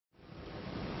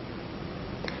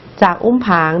จากอุ้มผ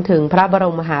างถึงพระบร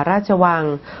มมหาราชวัง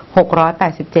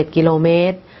687กิโลเม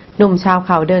ตรหนุ่มชาวเข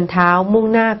าเดินเท้ามุ่ง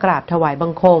หน้ากราบถวายบั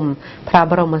งคมพระ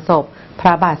บรมศพพร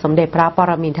ะบาทสมเด็จพระป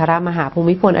รมินทรมหาภู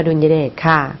มิพลอดุลยเดช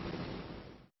ค่ะ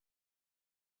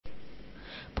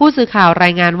ผู้สื่อข่าวรา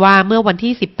ยงานว่าเมื่อวัน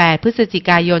ที่18พฤศจิ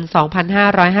กายน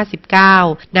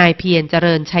2559นายเพียรเจ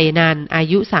ริญชัยนันท์อา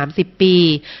ยุ30ปี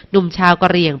หนุ่มชาวกะ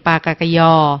เหรี่ยงปากากย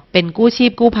อเป็นกู้ชี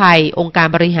พกู้ภัยองค์การ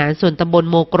บริหารส่วนตำบล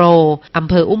โมโกรอำ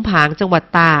เภออุ้มผางจังหวัด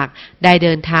ตากได้เ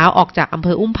ดินเท้าออกจากอำเภ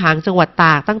ออุ้มผางจังหวัดต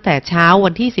ากตั้งแต่เช้าวั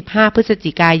นที่15พฤศ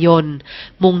จิกายน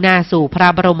มุ่งหน้าสู่พระ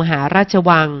บรมมหาราช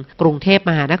วังกรุงเทพ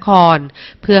มหานคร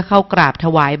เพื่อเข้ากราบถ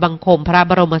วายบังคมพระ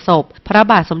บรมศพพระ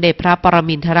บาทสมเด็จพระปร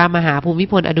มินทรมหาภูมิ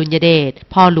พลอดุลยเดช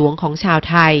พ่อหลวงของชาว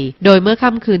ไทยโดยเมื่อ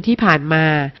ค่ำคืนที่ผ่านมา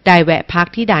ได้แวะพัก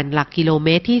ที่ด่านหลักกิโลเม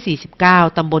ตรที่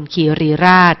49ตำบลคีรีร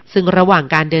าชซึ่งระหว่าง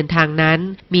การเดินทางนั้น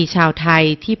มีชาวไทย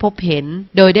ที่พบเห็น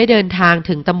โดยได้เดินทาง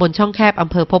ถึงตำบลช่องแคบอ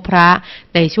ำเภอพบพระ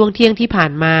ในช่วงเที่ยงที่ผ่า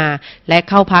นมาและ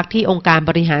เข้าพักที่องค์การ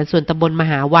บริหารส่วนตำบลม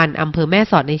หาวันอำเภอแม่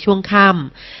สอดในช่วงค่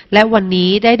ำและวัน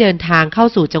นี้ได้เดินทางเข้า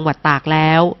สู่จังหวัดตากแ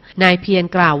ล้วนายเพียร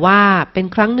กล่าวว่าเป็น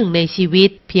ครั้งหนึ่งในชีวิต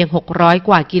เพียง600ก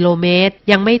ว่ากิโลเมตร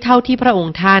ยังไม่เท่าที่พระอง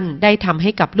ค์ท่านได้ทำให้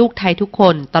กับลูกไทยทุกค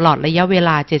นตลอดระยะเวล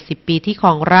า70ปีที่คร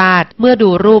องราชย์เมื่อดู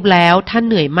รูปแล้วท่าน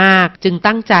เหนื่อยมากจึง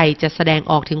ตั้งใจจะแสดง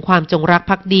ออกถึงความจงรัก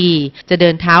ภักดีจะเดิ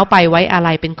นเท้าไปไว้อา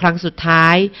ลัยเป็นครั้งสุดท้า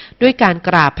ยด้วยการก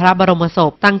ราบพระบรมศ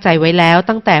พตั้งใจไว้แล้ว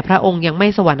ตั้งแต่พระองค์ยังไม่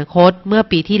สวรรคตเมื่อ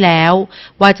ปีที่แล้ว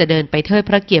ว่าจะเดินไปเทิด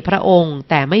พระเกียรติพระองค์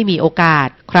แต่ไม่มีโอกาส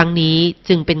ครั้งนี้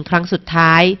จึงเป็นครั้งสุดท้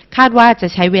ายคาดว่าจะ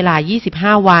ใช้เวลา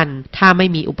25วันถ้าไม่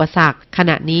มีอุปสรรคข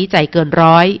ณะนี้ใจเกิน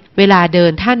ร้อยเวลาเดิ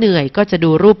นถ้าเหนื่อยก็จะ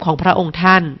ดูรูปของพระองค์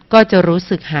ท่านก็จะรู้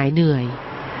สึกหายเหนื่อย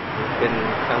เป็น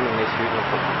ครั้งหนึ่งในชีวิตของ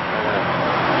ผม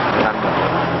การ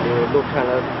ดูรูปท่าน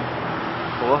แล้ว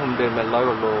ผมว่าผมเดินมา100 ก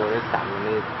ว่าโลได้3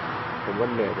นี่ผมว่า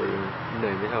เหนื่อยตัวเองเหนื่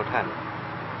อยไม่เท่าท่าน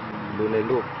ดูใน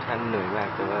รูปท่านเหนื่อยมาก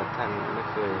แต่ว่าท่านไม่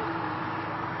เคย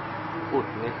พูด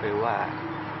ไม่เคยว่า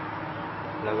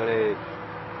เราก็เลย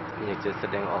อยากจะแส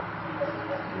ดงออก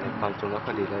ในความจงรัก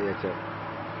ภักดีเราอยากจะ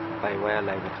ไปไว้อะไ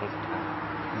รเป็นครั้งสุดท้าย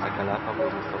สักการะพระบร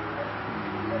มศพ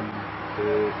คื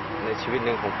อในชีวิตห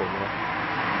นึ่งของผมนะ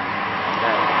ไ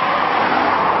ด้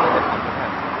ทำให้ท่า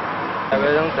นแต่ไป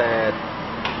ตั้งแต่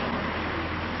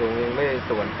ทรงยังไม่ส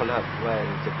วรรคตครับว่า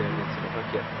จะเป็นเสด็จพระ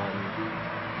เกียรติตอน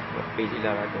ปีที่แ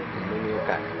ล้วแต่ผมไม่มีโอ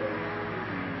กาส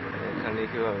ครั้งนี้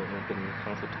คือว่ามันเป็นค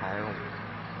รั้งสุดท้ายของ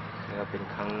แล้วก็เป็น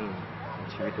ครั้งของ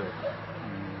ชีวิตด้วย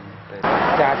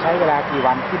จะใช้เวลากี่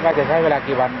วันคิดว่าจะใช้เวลา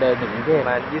กี่วันเดินถึงกรุงเทพประ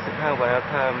มาณ25 วันครับ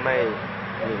ถ้าไม่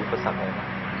มีอุปสรรคอะไร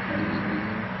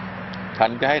ทัน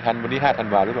จะให้ทันวันที่5 ธัน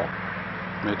วาหรือเปล่า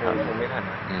ไม่ทันคงไม่ทัน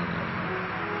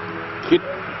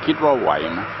คิดว่าไหว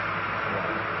ไหม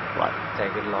ไหวใจ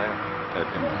เกินร้อย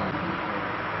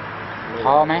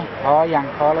ท้อไหมท้อยัง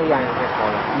ท้อหรือยังไม่ท้อ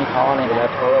แล้วมีท้อเลยเวลา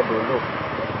ท้อดูรูป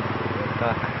ก็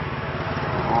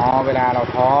เวลาเรา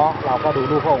ท้อเราก็ดู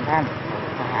รูปพระองค์ท่าน